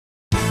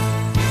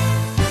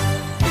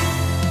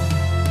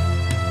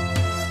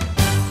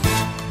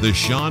The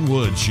Sean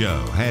Wood Show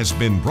has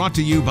been brought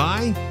to you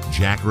by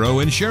Jack Rowe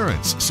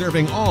Insurance,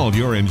 serving all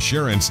your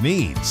insurance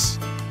needs.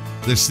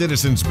 The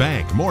Citizens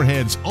Bank,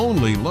 Moorhead's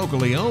only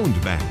locally owned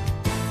bank.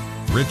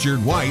 Richard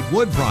White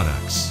Wood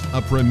Products,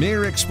 a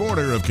premier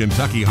exporter of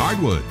Kentucky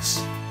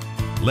hardwoods.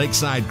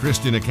 Lakeside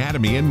Christian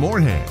Academy in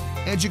Moorhead,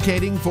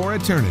 educating for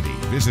eternity.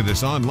 Visit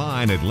us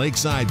online at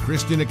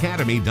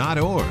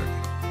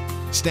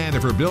lakesidechristianacademy.org.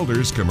 Standifer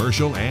Builders,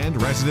 commercial and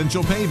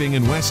residential paving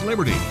in West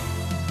Liberty.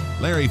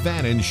 Larry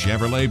Fannin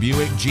Chevrolet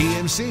Buick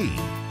GMC.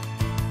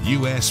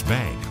 U.S.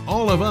 Bank,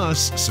 all of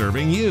us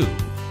serving you.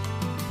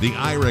 The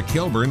Ira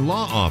Kilburn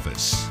Law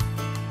Office.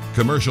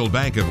 Commercial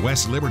Bank of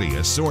West Liberty,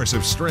 a source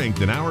of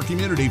strength in our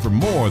community for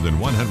more than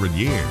 100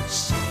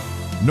 years.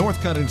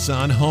 Northcutt &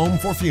 Son Home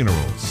for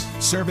Funerals,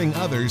 serving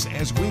others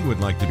as we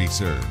would like to be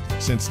served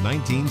since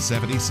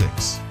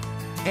 1976.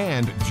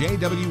 And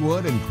J.W.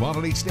 Wood and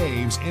Quality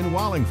Staves in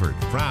Wallingford,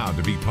 proud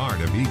to be part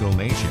of Eagle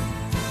Nation.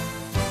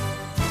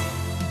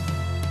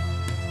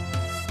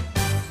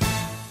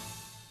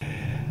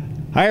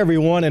 Hi,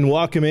 everyone, and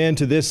welcome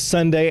into this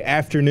Sunday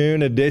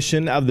afternoon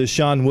edition of the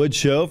Sean Wood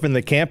Show from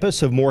the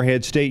campus of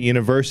Moorhead State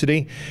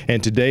University,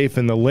 and today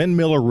from the Lynn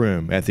Miller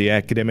Room at the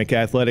Academic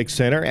Athletics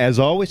Center. As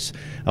always,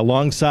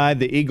 alongside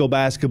the Eagle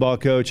basketball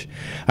coach,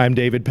 I'm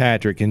David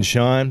Patrick. And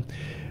Sean,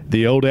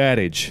 the old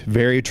adage,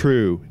 very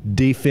true,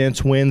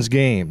 defense wins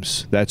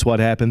games. That's what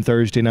happened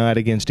Thursday night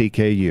against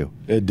EKU.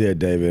 It did,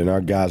 David, and our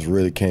guys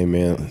really came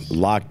in,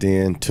 locked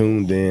in,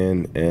 tuned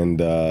in,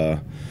 and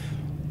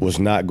was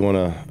not going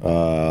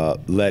to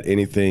let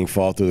anything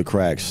fall through the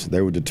cracks.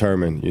 They were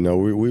determined. You know,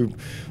 we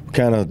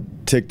kind of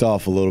ticked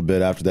off a little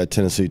bit after that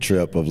Tennessee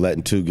trip of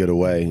letting 2 get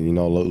away, you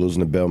know,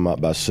 losing to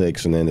Belmont by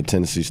 6 and then to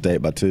Tennessee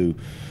State by 2.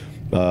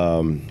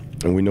 And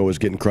we know it's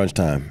getting crunch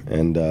time.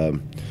 And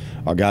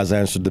our guys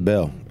answered the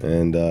bell,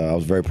 and I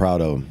was very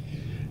proud of them.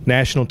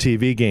 National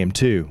TV game,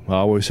 too.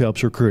 Always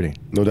helps recruiting.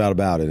 No doubt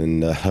about it.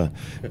 And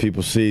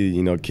people see,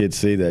 you know, kids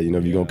see that, you know,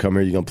 if you're going to come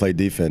here, you're going to play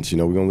defense. You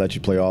know, we're going to let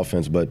you play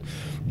offense, but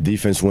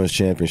defense wins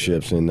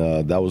championships. And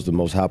that was the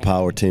most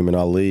high-powered team in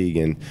our league.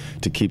 And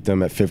to keep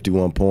them at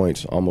 51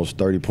 points, almost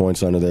 30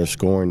 points under their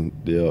scoring,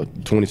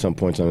 20-some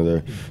points under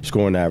their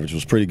scoring average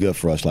was pretty good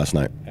for us last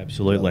night.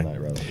 Absolutely.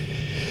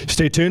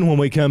 Stay tuned. When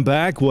we come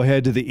back, we'll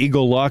head to the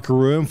Eagle locker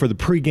room for the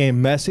pregame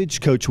message,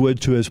 Coach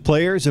Wood to his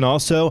players, and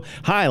also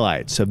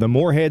highlights of the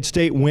Moorhead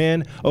State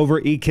win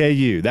over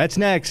EKU. That's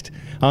next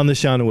on the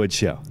Sean Wood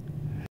Show.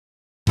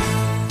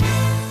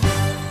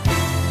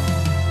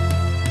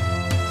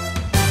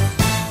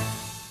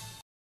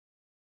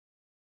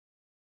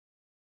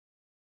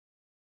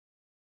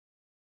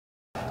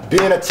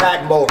 Be in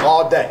attack mode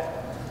all day,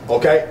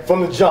 okay?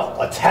 From the jump,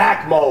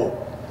 attack mode.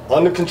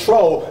 Under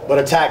control, but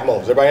attack mode.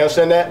 Does everybody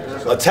understand that?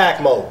 Yes,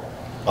 attack mode.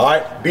 All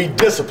right? Be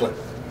disciplined.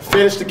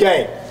 Finish the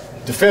game.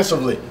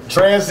 Defensively.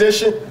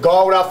 Transition,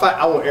 guard without fight.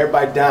 I want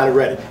everybody down and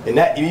ready. And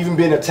that, even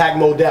be in attack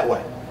mode that way.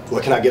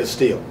 Where can I get a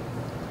steal?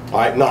 All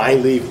right? No, I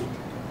ain't leaving.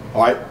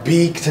 All right?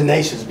 Be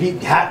tenacious. Be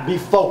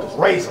focused.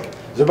 Raise them.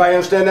 Does everybody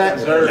understand that?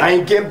 Yes, I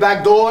ain't getting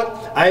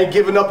backdoored. I ain't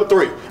giving up a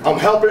 3. I'm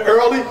helping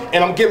early,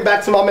 and I'm getting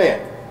back to my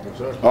man.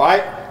 Yes, all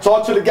right?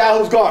 Talk to the guy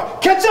who's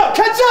guard. Catch up!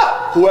 Catch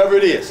up! Whoever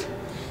it is.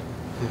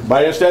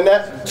 Everybody understand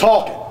that?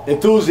 Talking,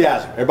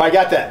 enthusiasm. Everybody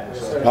got that?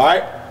 Yes, all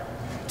right?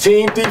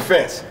 Team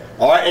defense.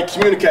 All right? And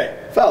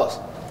communicate. Fellas.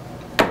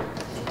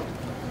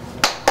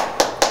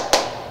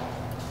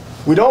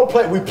 We don't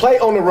play, we play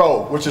on the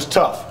road, which is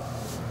tough.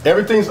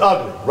 Everything's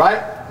ugly,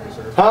 right? Yes,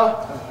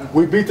 huh?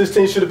 We beat this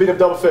team, should have beat them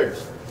double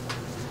figures.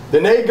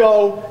 Then they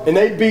go and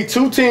they beat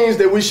 2 teams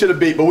that we should have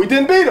beat, but we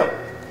didn't beat them.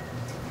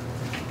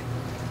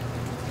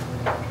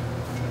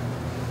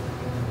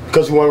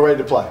 Because we weren't ready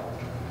to play.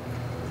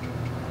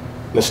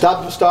 Now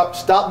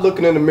stop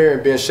looking in the mirror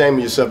and being ashamed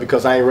of yourself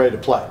because I ain't ready to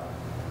play.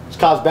 It's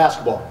college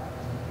basketball.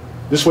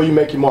 This is where you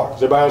make your mark.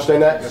 Does everybody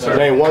understand that? Yes, there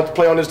ain't one to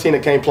play on this team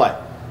that can't play.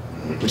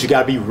 But you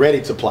got to be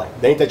ready to play.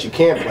 It ain't that you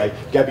can't play.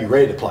 You got to be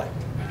ready to play.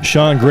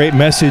 Sean, great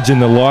message in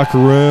the locker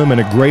room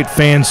and a great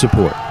fan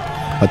support.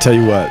 I tell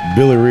you what,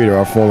 Billy Reeder,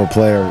 our former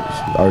player,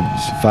 our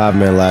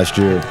 5-man last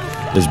year,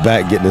 is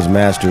back getting his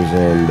master's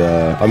and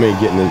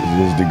getting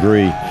his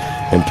degree.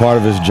 And part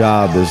of his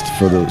job is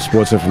for the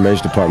sports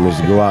information department is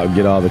to go out and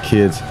get all the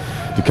kids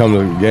to come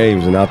to the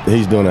games, and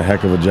he's doing a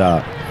heck of a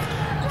job.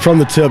 From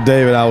the tip,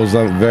 David, I was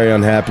very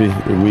unhappy.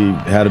 We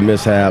had a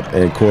mishap,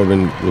 and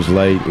Corbin was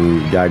late,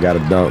 and the guy got a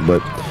dunk,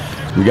 but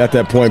we got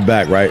that point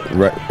back,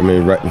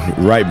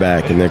 right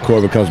back, and then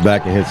Corbin comes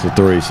back and hits the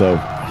 3. So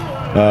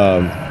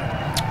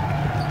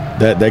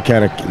that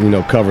kind of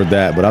covered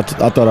that. But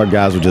I thought our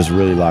guys were just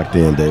really locked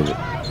in, David.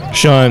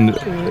 Sean,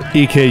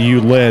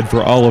 EKU led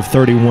for all of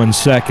 31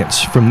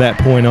 seconds. From that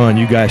point on,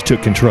 you guys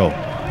took control.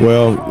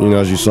 Well,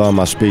 as you saw in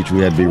my speech, we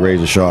had to be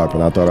razor sharp,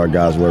 and I thought our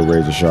guys were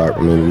razor sharp. I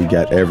mean, we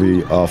got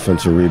every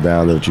offensive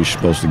rebound that you're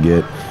supposed to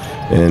get,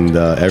 and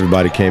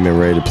everybody came in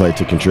ready to play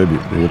to contribute,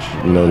 which,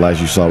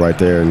 like you saw right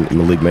there in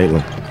Malik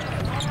Maitland.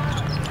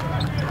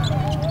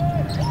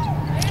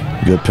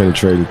 Good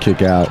penetrating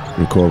kick out,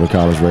 and Corbin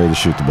Collins ready to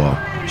shoot the ball.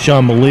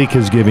 Sean, Malik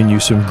has given you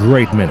some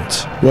great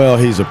minutes. Well,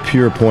 he's a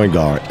pure point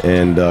guard,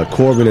 and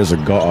Corbin is a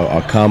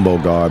combo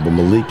guard, but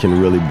Malik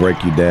can really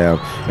break you down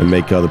and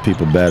make other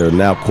people better.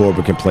 Now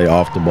Corbin can play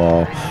off the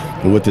ball.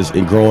 And with this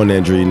growing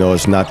injury, you know,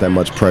 it's not that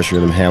much pressure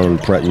in him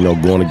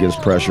handling, going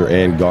against pressure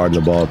and guarding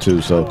the ball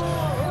too. So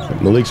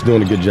Malik's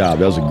doing a good job.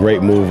 That was a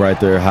great move right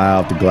there, high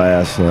off the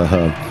glass.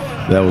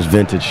 That was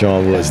vintage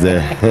Sean Woods there.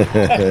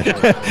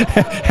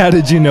 How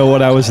did you know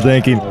what I was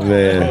thinking? Oh,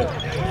 man.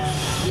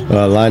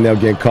 Lionel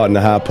getting caught in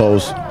the high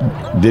post,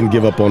 didn't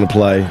give up on the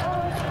play.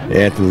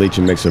 Anthony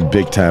Leachy makes a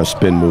big-time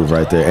spin move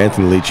right there.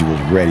 Anthony Leachy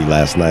was ready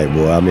last night,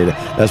 boy. I mean,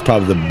 that's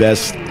probably the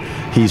best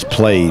he's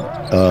played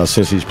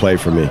since he's played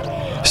for me.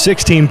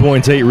 16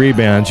 points, 8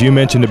 rebounds. You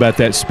mentioned about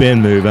that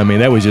spin move. I mean,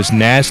 that was just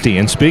nasty.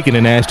 And speaking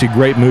of nasty,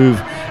 great move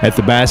at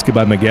the basket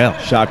by Miguel.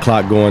 Shot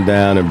clock going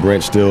down, and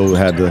Brent still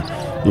had the,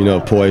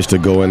 poised to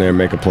go in there and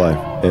make a play.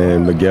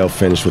 And Miguel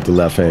finished with the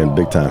left hand,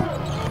 big time.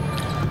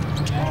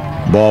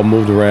 Ball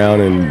moved around,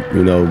 and,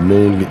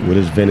 Moon with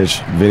his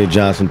Vinnie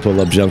Johnson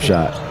pull-up jump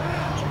shot.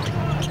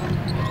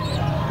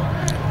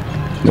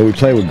 We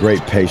played with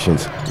great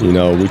patience. We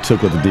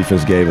took what the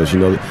defense gave us.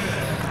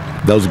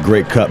 That was a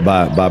great cut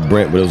by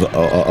Brent, but it was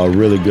a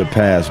really good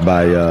pass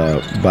by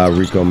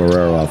Rico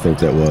Marrero, I think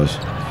that was.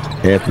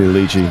 Anthony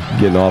Leachy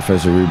getting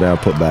offensive rebound,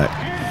 put back.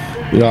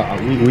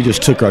 We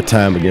just took our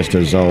time against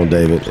their zone,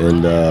 David,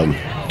 and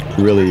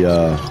really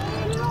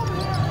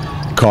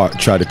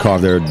tried to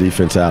carve their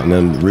defense out. And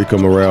then Rico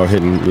Marrero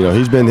hitting,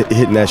 he's been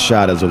hitting that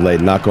shot as of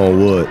late, knock on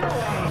wood.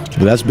 But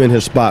that's been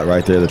his spot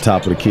right there, the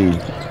top of the key,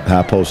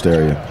 high post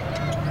area.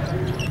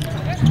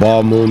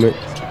 Ball movement.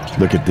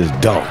 Look at this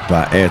dunk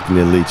by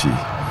Anthony Leachy.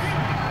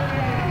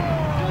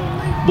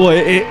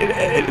 Boy,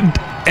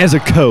 as a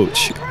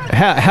coach,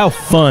 how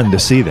fun to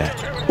see that.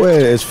 Well,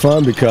 it's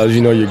fun because,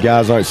 your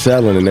guys aren't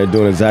settling, and they're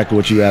doing exactly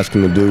what you ask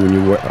them to do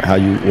when how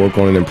you work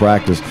on it in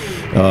practice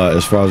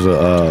as far as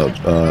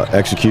a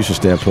execution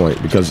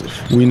standpoint, because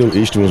we knew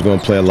Eastern was going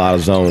to play a lot of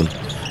zone,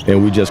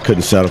 and we just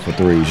couldn't settle for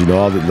threes.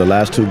 All the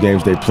last 2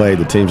 games they played,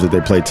 the teams that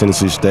they played,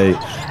 Tennessee State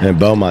and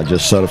Belmont,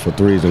 just settled for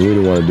threes, and we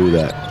didn't want to do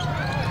that.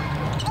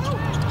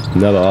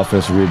 Another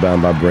offensive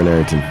rebound by Brent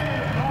Arrington.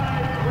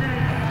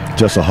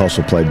 Just a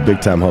hustle play,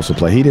 big-time hustle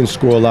play. He didn't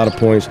score a lot of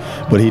points,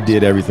 but he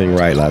did everything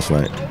right last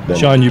night.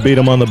 Sean, you beat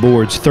him on the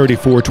boards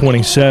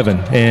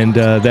 34-27, and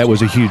that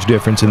was a huge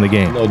difference in the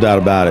game. No doubt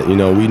about it.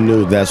 We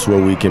knew that's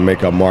where we can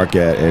make our mark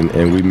at,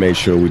 and we made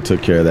sure we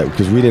took care of that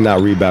because we did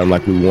not rebound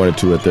like we wanted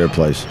to at their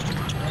place.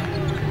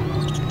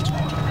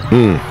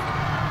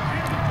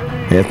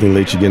 Anthony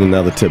Leachy getting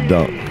another tip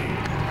dunk.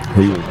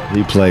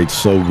 He played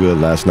so good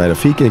last night.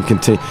 If he can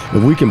continue,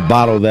 if we can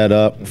bottle that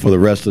up for the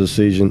rest of the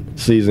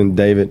season,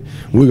 David,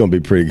 we're going to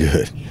be pretty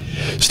good.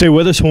 Stay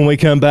with us when we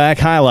come back.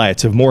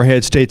 Highlights of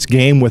Morehead State's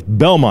game with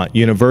Belmont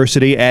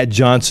University at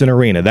Johnson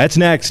Arena. That's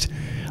next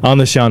on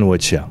The Sean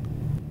Wood Show.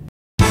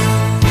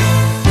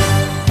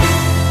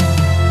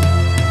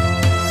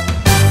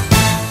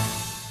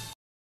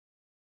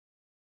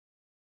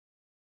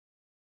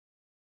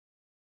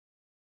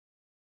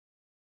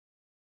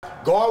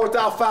 Guard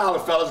without fouling,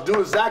 fellas. Do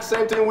the exact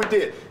same thing we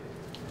did.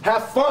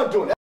 Have fun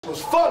doing it. It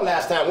was fun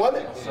last time,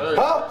 wasn't it? Yes,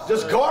 huh?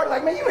 Just guard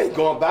like, man, you ain't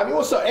going by me.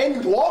 What's up?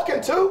 And you walking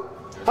too?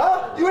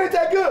 Huh? You ain't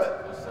that good.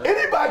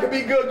 Anybody can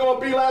be good going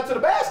beeline to the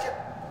basket.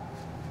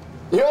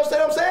 You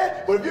understand what I'm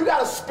saying? But if you got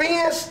to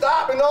spin,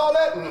 stop, and all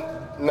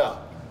that, no.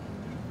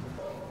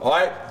 All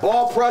right?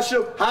 Ball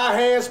pressure, high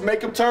hands, make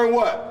them turn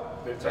what?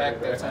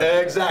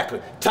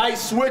 Exactly. Tight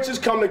switches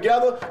come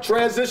together,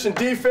 transition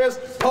defense,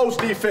 post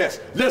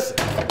defense. Listen,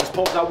 let's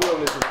post our will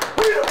in this.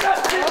 We the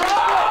best team.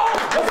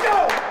 Let's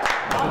go.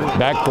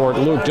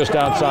 Backcourt, Luke just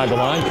outside the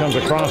line, comes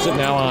across it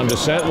now on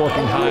descent,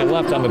 working high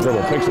left on the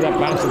dribble, picks it up,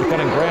 bounces to the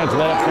cutting Grads,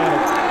 left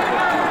handed.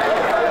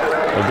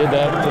 They did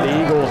that for the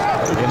Eagles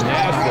in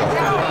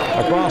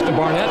Nashville. Across to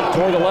Barnett,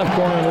 toward the left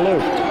corner to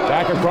Luke.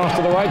 Back across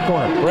to the right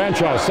corner.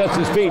 Bradshaw sets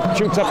his feet,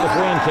 shoots up the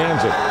 3 and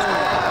cans it.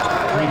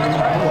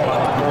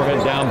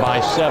 Morehead down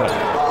by 7.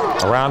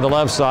 Around the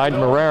left side,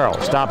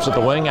 Marrero stops at the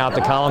wing, out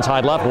to Collins,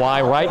 high left,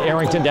 wide right.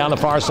 Arrington down the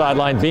far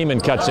sideline.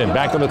 Beeman cuts in.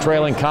 Back to the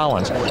trailing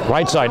Collins.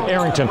 Right side,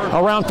 Arrington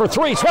around for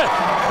 3. Smith.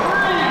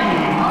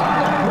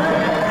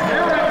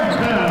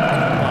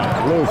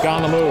 Luke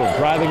on the move,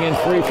 driving in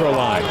free throw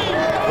line.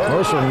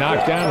 Mercer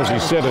knocked down as he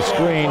set a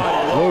screen.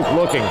 Luke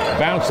looking,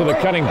 bounce to the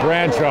cutting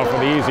Bradshaw for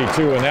the easy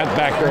 2, and that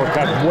backdoor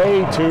cut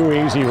way too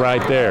easy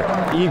right there.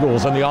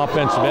 Eagles on the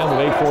offensive end with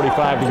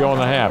 8:45 to go in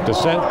the half.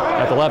 Descent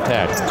at the left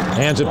hash.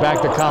 Hands it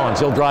back to Collins.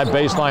 He'll drive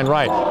baseline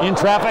right. In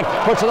traffic,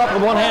 puts it up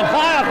with one hand,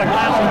 high off the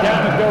glass, and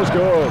down it goes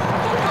good.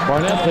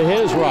 Barnett to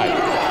his right.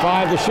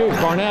 5 to shoot.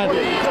 Barnett,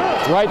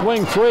 right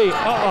wing 3.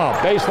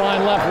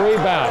 Baseline left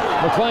rebound.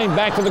 McLean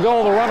back to the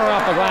goal. The runner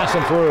off the glass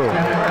and through.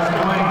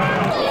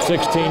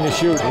 16 to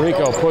shoot.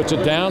 Rico puts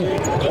it down.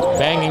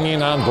 Banging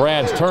in on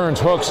Brads. Turns,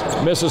 hooks,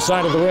 misses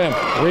side of the rim.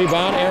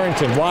 Rebound,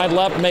 Arrington. Wide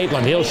left,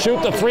 Maitland. He'll shoot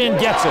the 3 and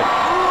gets it.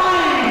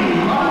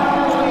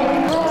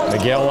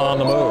 Miguel on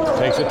the move.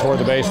 Takes it toward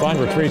the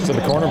baseline, retreats to the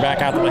corner,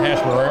 back out to the hash.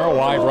 Marrero,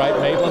 wide right,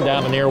 Maitland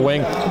down the near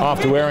wing,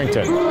 off to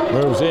Arrington.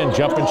 Moves in,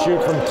 jump and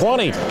shoot from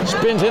 20.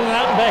 Spins in and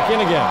out and back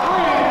in again.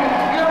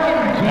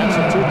 That's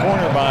a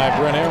two-pointer by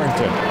Brent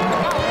Arrington.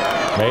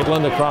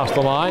 Maitland across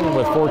the line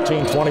with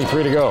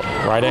 14:23 to go.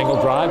 Right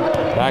angle drive,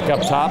 back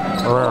up top.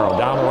 Marrero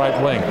down the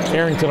right wing.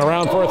 Arrington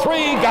around for a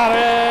three, got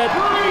it!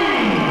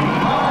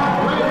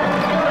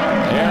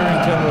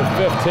 Arrington with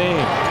 15.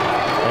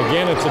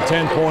 Again, it's a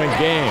 10-point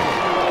game.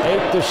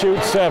 8 to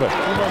shoot, 7.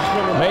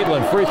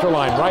 Maitland, free throw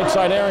line, right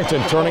side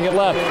Arrington, turning it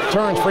left.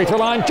 Turns, free throw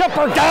line,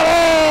 jumper, got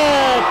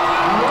it!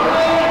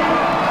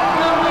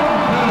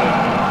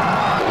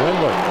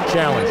 Windler,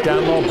 challenge,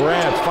 down low,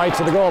 Brandt, fights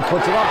to the goal,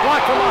 puts it up,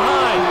 blocked from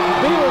behind.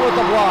 Beaver with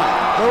the block.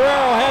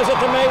 Marrero has it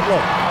to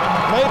Maitland.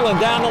 Maitland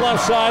down the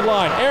left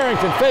sideline.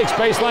 Arrington fakes,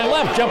 baseline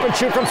left, jump and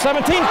shoot from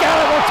 17, got it,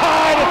 we're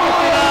tied at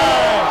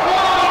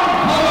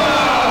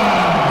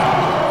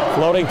 59!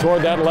 Floating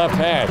toward that left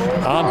hash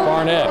on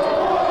Barnett.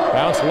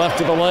 Bounce left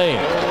to the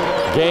lane.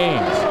 Gaines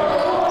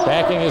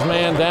backing his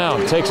man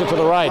down. Takes it to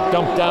the right.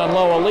 Dumped down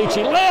low.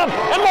 Alici layup.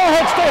 And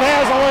Morehead State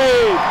has a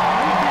lead.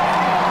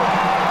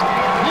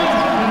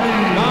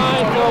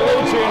 9 for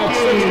Alici, and it's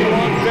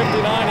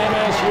 61-59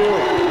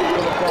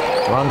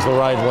 MSU. Runs the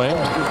right wing.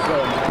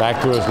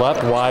 Back to his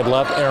left. Wide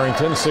left.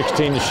 Arrington.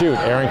 16 to shoot.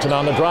 Arrington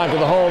on the drive to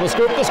the hole. The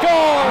scoop. The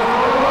score.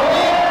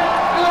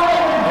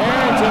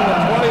 Arrington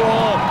with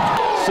 21.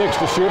 6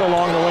 to shoot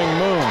along the wing.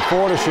 Moon.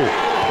 4 to shoot.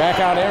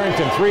 Back out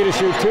Arrington, 3 to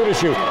shoot, 2 to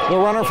shoot. The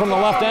runner from the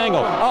left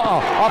angle.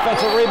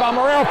 Offensive rebound,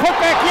 Marrero, put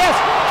back, yes!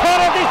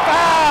 Kennedy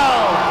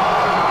fouled!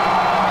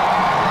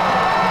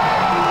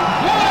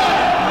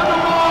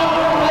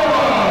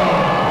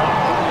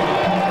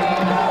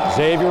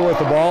 Xavier with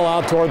the ball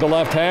out toward the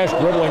left hash,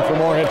 dribbling for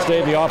Morehead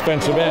State, the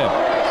offensive end.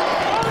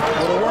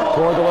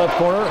 Toward the left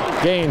corner,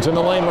 Gaines in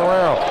the lane,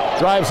 Marrero.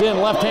 Drives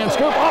in, left-hand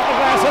scoop, off the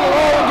glass, and a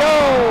roll and go!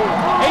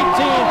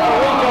 18 for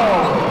Rico.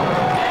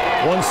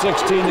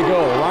 1:16 to go.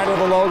 Right of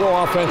the logo,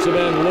 offensive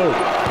end, Luke.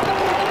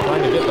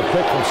 Trying to get the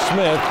pick from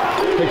Smith.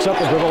 Picks up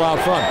the dribble out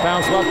front.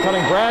 Bounce left,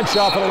 cutting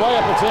Bradshaw for the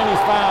layup. It's in, he's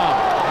fouled.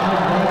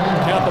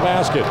 Count the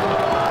basket.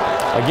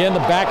 Again, the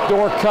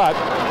backdoor cut.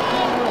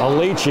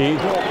 Alici,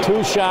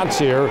 2 shots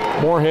here.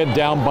 Morehead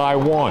down by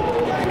 1.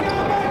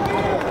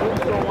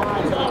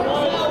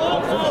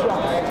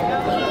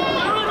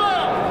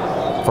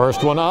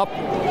 First one up.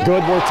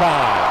 Good, we're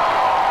tied.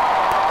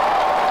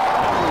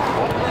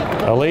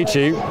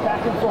 Alici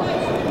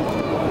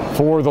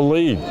for the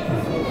lead.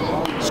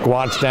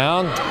 Squats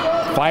down,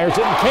 fires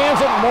it and cans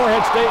it,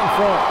 Morehead State in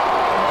front.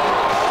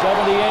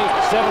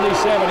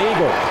 78-77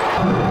 Eagles.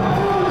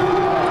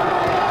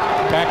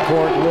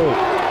 Backcourt Luke.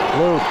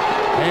 Luke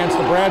hands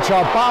to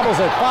Bradshaw, bobbles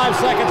it, 5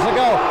 seconds to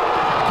go.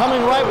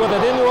 Coming right with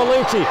it into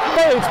Alici.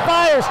 Fades,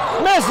 fires,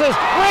 misses,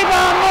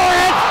 rebound,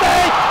 Morehead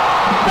State!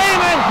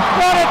 Beeman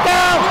got it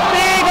down,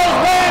 the Eagles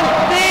win,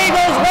 the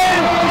Eagles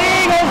win, the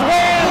Eagles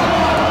win!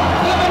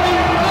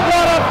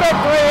 What a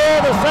victory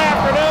here this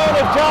afternoon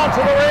at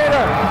Johnson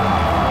Arena.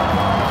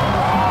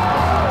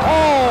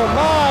 Oh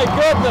my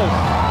goodness.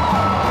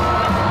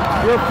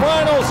 Your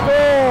final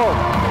score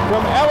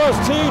from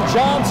LST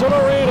Johnson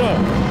Arena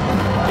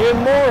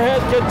in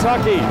Morehead,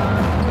 Kentucky.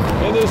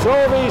 In this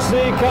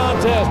OVC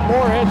contest,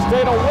 Morehead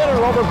State a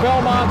winner over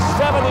Belmont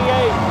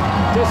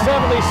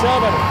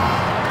 78-77.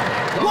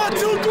 1, 2,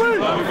 3.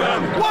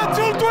 1,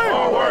 2, 3.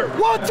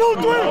 1, 2,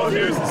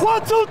 3.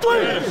 1, 2, 3.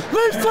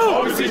 Leaves 2.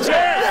 OVC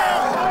chair.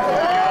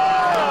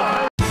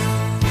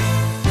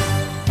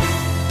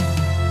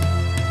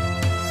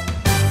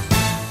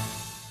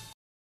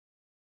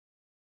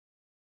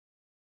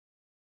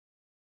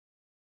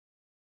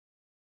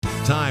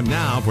 Time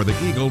now for the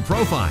Eagle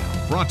Profile,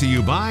 brought to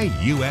you by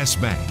U.S.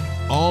 Bank.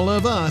 All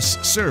of us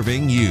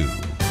serving you.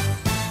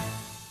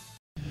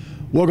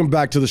 Welcome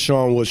back to the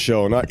Sean Wood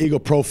Show. And our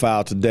Eagle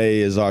Profile today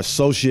is our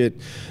Associate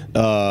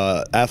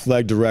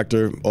Athletic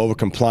Director over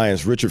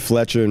Compliance, Richard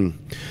Fletcher. And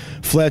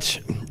Fletch,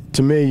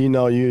 to me, you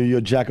know, you're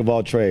a jack of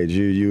all trades.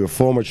 You're a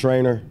former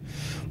trainer.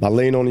 I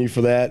lean on you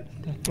for that.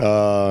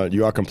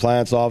 You're our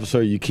compliance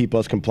officer. You keep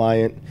us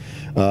compliant.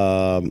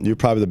 You're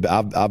probably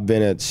I've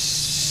been at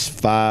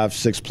 5,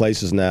 6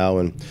 places now,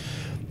 and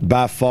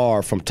by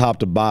far, from top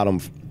to bottom,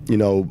 you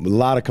know, a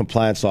lot of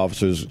compliance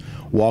officers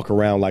walk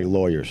around like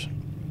lawyers.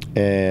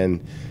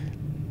 And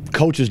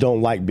coaches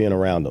don't like being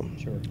around them.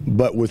 Sure.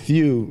 But with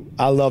you,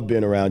 I love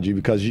being around you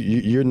because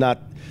you're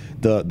not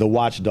the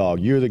watchdog.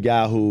 You're the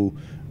guy who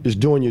is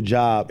doing your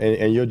job,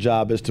 and your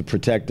job is to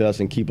protect us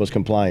and keep us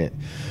compliant.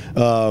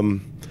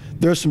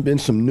 There's been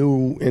some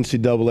new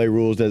NCAA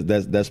rules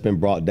that's been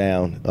brought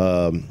down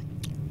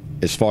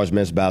as far as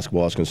men's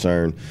basketball is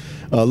concerned.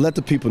 Let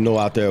the people know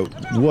out there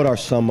what are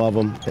some of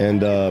them,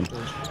 and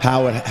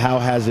how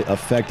has it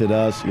affected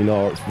us, you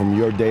know, from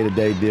your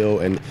day-to-day deal,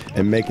 and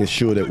making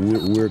sure that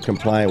we're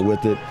compliant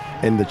with it,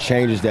 and the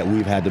changes that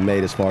we've had to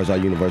make as far as our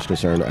university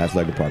concerned, our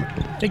athletic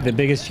department? I think the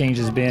biggest change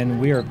has been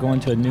we are going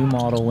to a new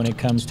model when it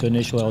comes to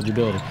initial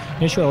eligibility.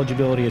 Initial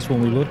eligibility is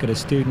when we look at a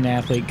student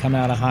athlete coming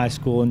out of high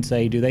school and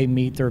say, do they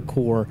meet their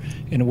core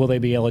and will they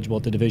be eligible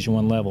at the Division I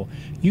level?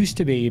 Used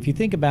to be, if you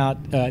think about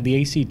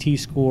the ACT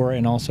score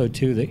and also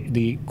too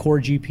the core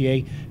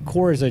GPA.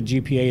 Core is a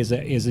GPA is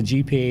a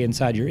GPA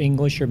inside your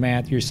English, your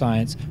math, your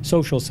science,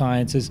 social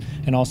sciences,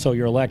 and also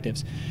your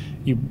electives.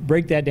 You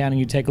break that down and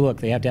you take a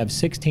look. They have to have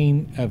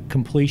 16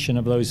 completion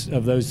of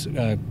those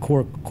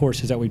core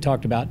courses that we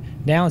talked about.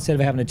 Now, instead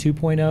of having a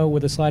 2.0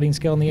 with a sliding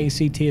scale in the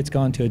ACT, it's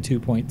gone to a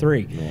 2.3.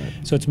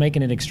 Right. So it's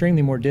making it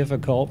extremely more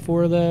difficult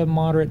for the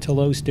moderate to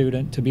low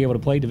student to be able to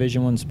play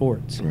Division I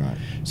sports. Right.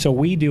 So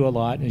we do a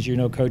lot, as you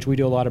know, Coach, we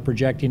do a lot of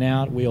projecting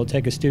out. We'll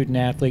take a student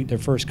athlete their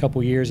first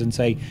couple years and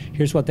say,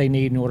 here's what they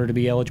need in order to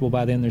be eligible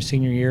by the end of their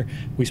senior year.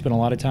 We spend a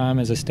lot of time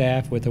as a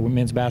staff with the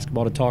women's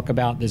basketball to talk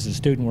about this is a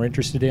student we're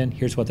interested in.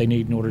 Here's what they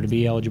need in order to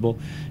be eligible.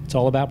 It's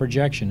all about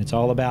projection. It's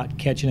all about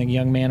catching a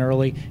young man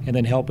early and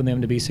then helping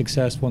them to be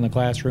successful in the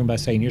classroom by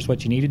saying, here's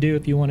what you need to do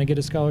if you want to get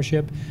a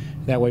scholarship.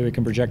 That way we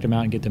can project them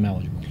out and get them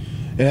eligible.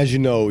 And as you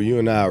know, you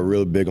and I are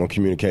really big on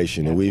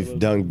communication, and we've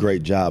done a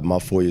great job my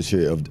 4 years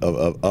here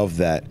of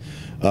that.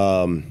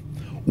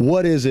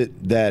 What is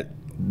it that,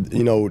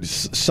 you know,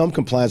 some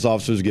compliance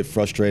officers get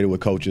frustrated with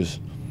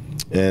coaches,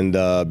 and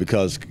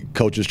because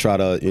coaches try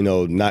to, you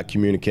know, not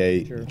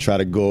communicate, try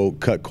to go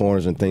cut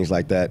corners and things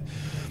like that.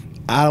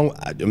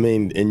 I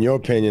mean, in your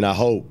opinion, I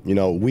hope, you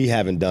know, we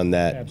haven't done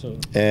that.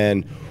 Absolutely.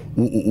 And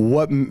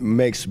what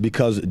makes,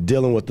 because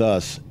dealing with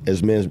us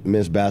as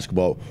men's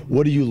basketball,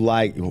 what do you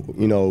like,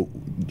 you know,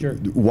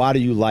 why do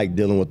you like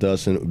dealing with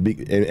us,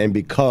 and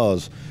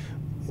because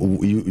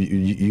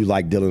you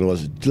like dealing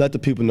with us? Let the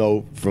people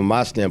know from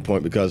my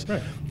standpoint, because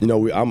you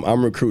know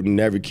I'm recruiting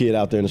every kid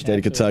out there in the state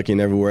of Kentucky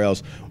and everywhere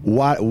else.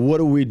 What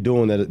are we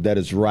doing that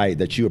is right,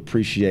 that you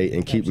appreciate,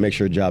 and make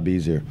sure your job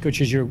easier?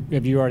 Coach, as you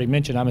already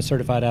mentioned, I'm a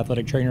certified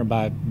athletic trainer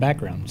by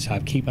background, so I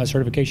keep my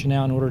certification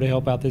now in order to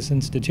help out this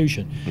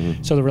institution.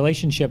 So the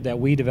relationship that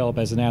we develop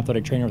as an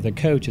athletic trainer with a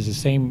coach is the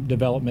same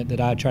development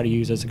that I try to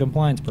use as a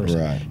compliance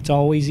person. It's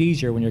always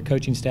easier when your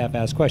coaching staff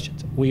asks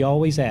questions. We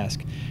always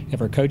ask.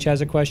 If our coach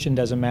has a question,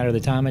 doesn't matter the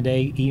time of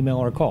day, email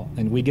or call.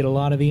 And we get a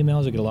lot of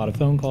emails, we get a lot of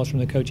phone calls from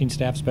the coaching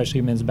staff,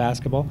 especially men's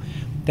basketball.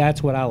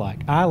 That's what I like.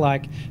 I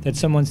like that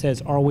someone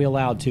says, are we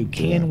allowed to?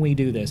 Can we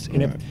do this?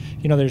 And if,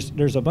 you know,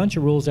 there's a bunch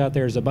of rules out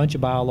there, there's a bunch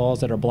of bylaws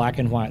that are black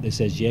and white that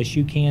says, yes,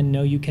 you can,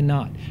 no, you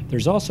cannot.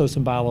 There's also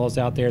some bylaws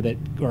out there that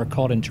are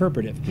called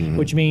interpretive,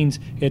 which means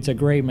it's a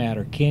gray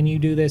matter. Can you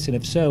do this? And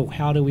if so,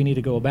 how do we need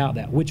to go about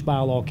that? Which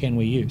bylaw can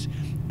we use?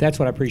 That's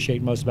what I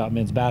appreciate most about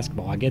men's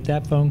basketball. I get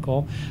that phone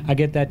call. I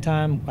get that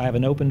time. I have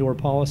an open door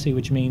policy,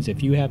 which means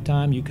if you have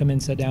time, you come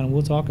in, sit down, and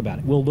we'll talk about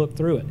it. We'll look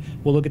through it.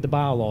 We'll look at the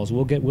bylaws.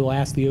 We'll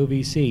ask the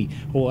OVC.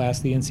 We'll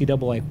ask the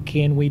NCAA,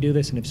 can we do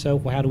this? And if so,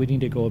 how do we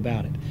need to go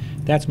about it?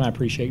 That's my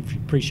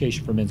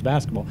appreciation for men's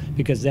basketball,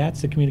 because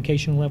that's the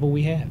communication level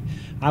we have.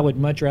 I would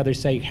much rather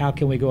say, how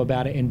can we go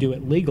about it and do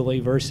it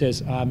legally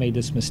versus I made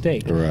this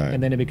mistake.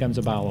 And then it becomes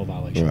a bylaw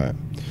violation.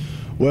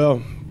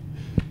 Well,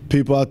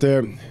 people out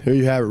there, here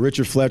you have it,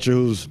 Richard Fletcher,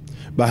 who's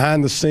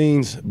behind the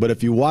scenes, but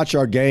if you watch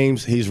our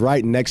games, he's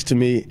right next to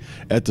me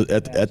at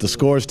the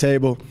scores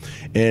table,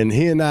 and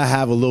he and I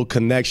have a little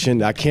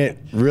connection. I can't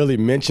really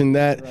mention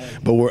that,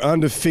 but we're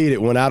undefeated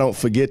when I don't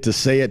forget to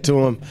say it to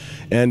him.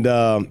 And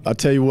I'll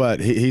tell you what,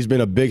 he's been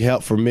a big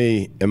help for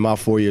me in my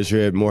 4 years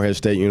here at Morehead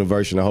State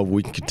University, and I hope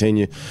we can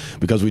continue,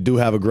 because we do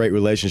have a great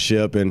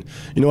relationship. And,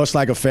 you know, it's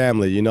like a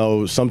family. You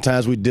know,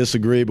 sometimes we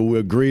disagree, but we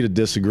agree to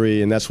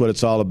disagree, and that's what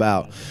it's all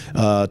about,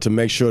 to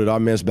make sure that our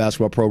men's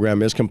basketball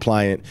program is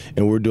compliant,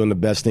 and we're doing the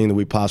best thing that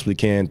we possibly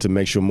can to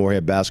make sure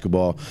Morehead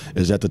basketball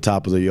is at the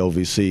top of the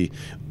OVC,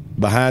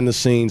 behind the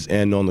scenes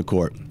and on the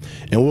court.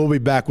 And we'll be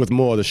back with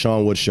more of the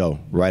Sean Wood Show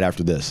right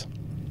after this.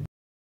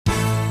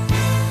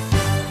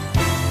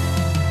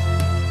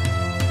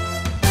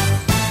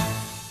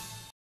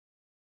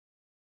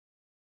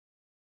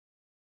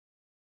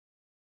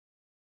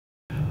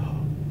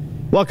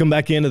 Welcome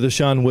back into the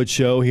Sean Wood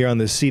Show here on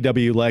the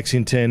CW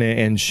Lexington.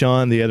 And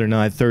Sean, the other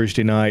night,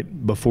 Thursday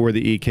night, before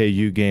the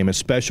EKU game, a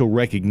special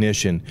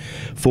recognition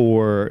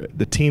for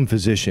the team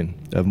physician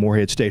of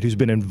Morehead State, who's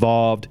been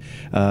involved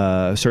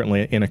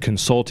certainly in a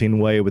consulting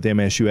way with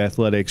MSU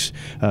athletics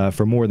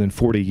for more than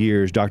 40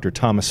 years. Dr.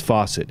 Thomas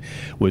Fawcett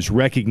was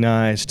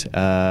recognized.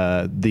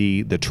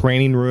 The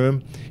training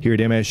room here at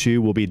MSU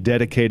will be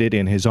dedicated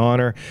in his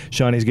honor.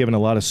 Sean, he's given a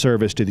lot of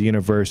service to the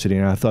university,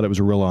 and I thought it was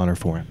a real honor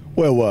for him.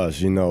 Well, it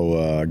was. You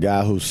know, a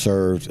guy who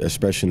served,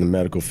 especially in the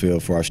medical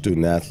field, for our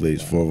student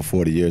athletes for over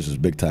 40 years is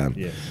big time.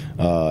 Yes.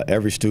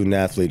 Every student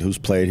athlete who's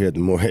played here at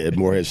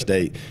Morehead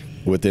State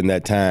within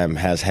that time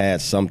has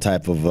had some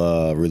type of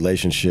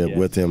relationship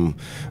with him,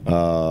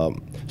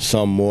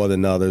 some more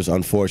than others,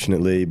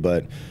 unfortunately.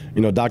 But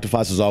you know, Dr.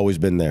 Foss has always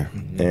been there,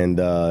 and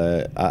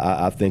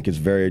I think it's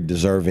very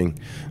deserving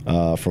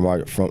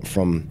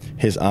from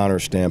his honor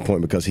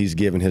standpoint, because he's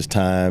given his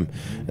time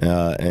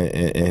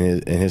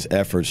and his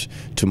efforts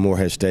to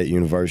Morehead State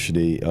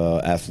University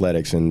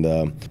athletics.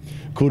 And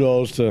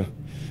kudos to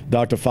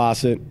Dr.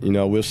 Fawcett. You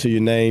know, we'll see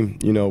your name,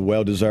 you know,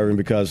 well deserving,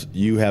 because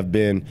you have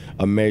been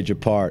a major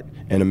part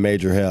and a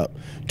major help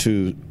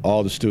to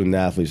all the student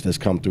athletes that's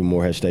come through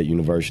Morehead State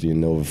University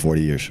in over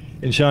 40 years.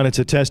 And Sean, it's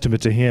a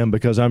testament to him,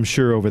 because I'm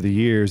sure over the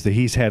years that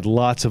he's had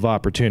lots of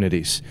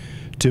opportunities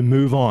to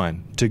move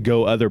on, to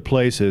go other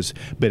places,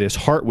 but his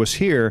heart was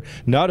here,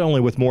 not only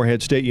with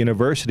Morehead State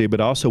University,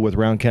 but also with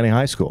Round County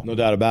High School. No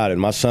doubt about it.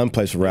 My son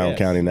plays for Round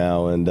County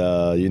now, and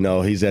you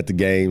know, he's at the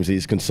games,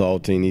 he's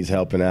consulting, he's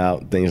helping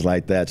out, things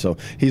like that. So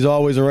he's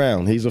always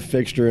around. He's a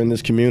fixture in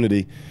this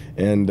community,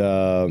 and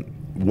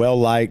well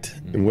liked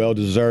and well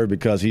deserved,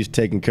 because he's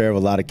taking care of a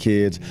lot of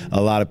kids,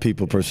 a lot of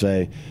people per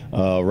se,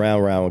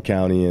 around Round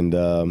County. And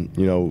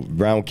you know,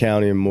 Round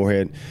County and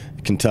Morehead,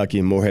 Kentucky,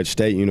 and Morehead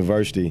State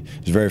University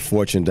is very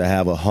fortunate to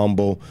have a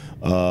humble,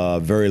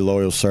 very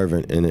loyal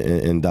servant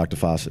in Dr.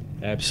 Fawcett.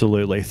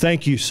 Absolutely.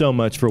 Thank you so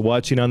much for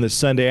watching on this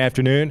Sunday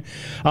afternoon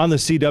on the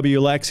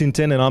CW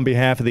Lexington. And on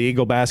behalf of the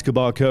Eagle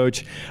basketball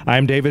coach,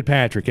 I'm David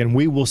Patrick, and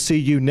we will see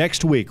you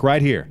next week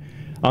right here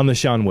on the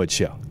Sean Wood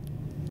Show.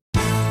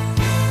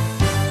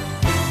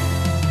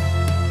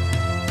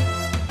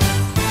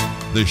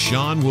 The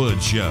Sean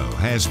Wood Show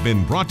has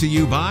been brought to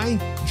you by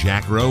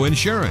Jack Rowe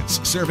Insurance,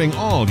 serving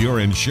all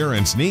your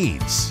insurance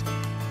needs.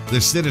 The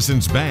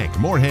Citizens Bank,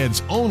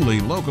 Morehead's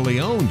only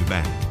locally owned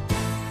bank.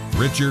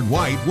 Richard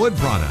White Wood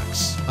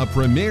Products, a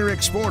premier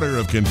exporter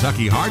of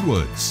Kentucky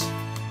hardwoods.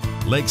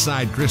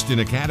 Lakeside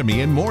Christian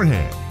Academy in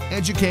Morehead,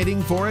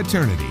 educating for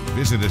eternity.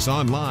 Visit us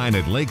online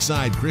at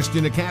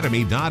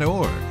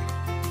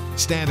lakesidechristianacademy.org.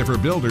 Standifer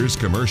Builders,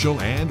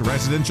 commercial and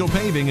residential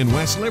paving in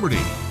West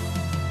Liberty.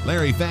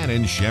 Larry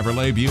Fannin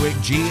Chevrolet Buick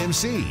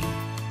GMC.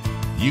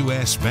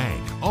 U.S. Bank,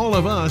 all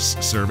of us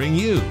serving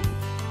you.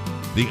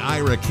 The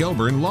Ira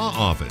Kilburn Law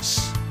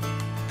Office.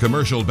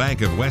 Commercial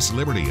Bank of West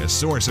Liberty, a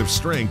source of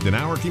strength in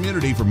our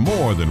community for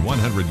more than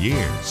 100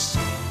 years.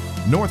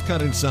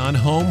 Northcutt & Son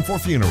Home for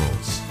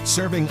Funerals,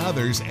 serving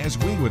others as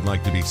we would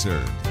like to be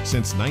served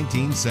since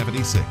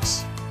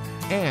 1976.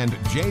 And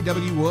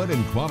J.W. Wood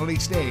and Quality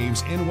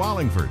Staves in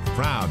Wallingford,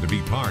 proud to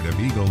be part of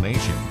Eagle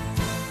Nation.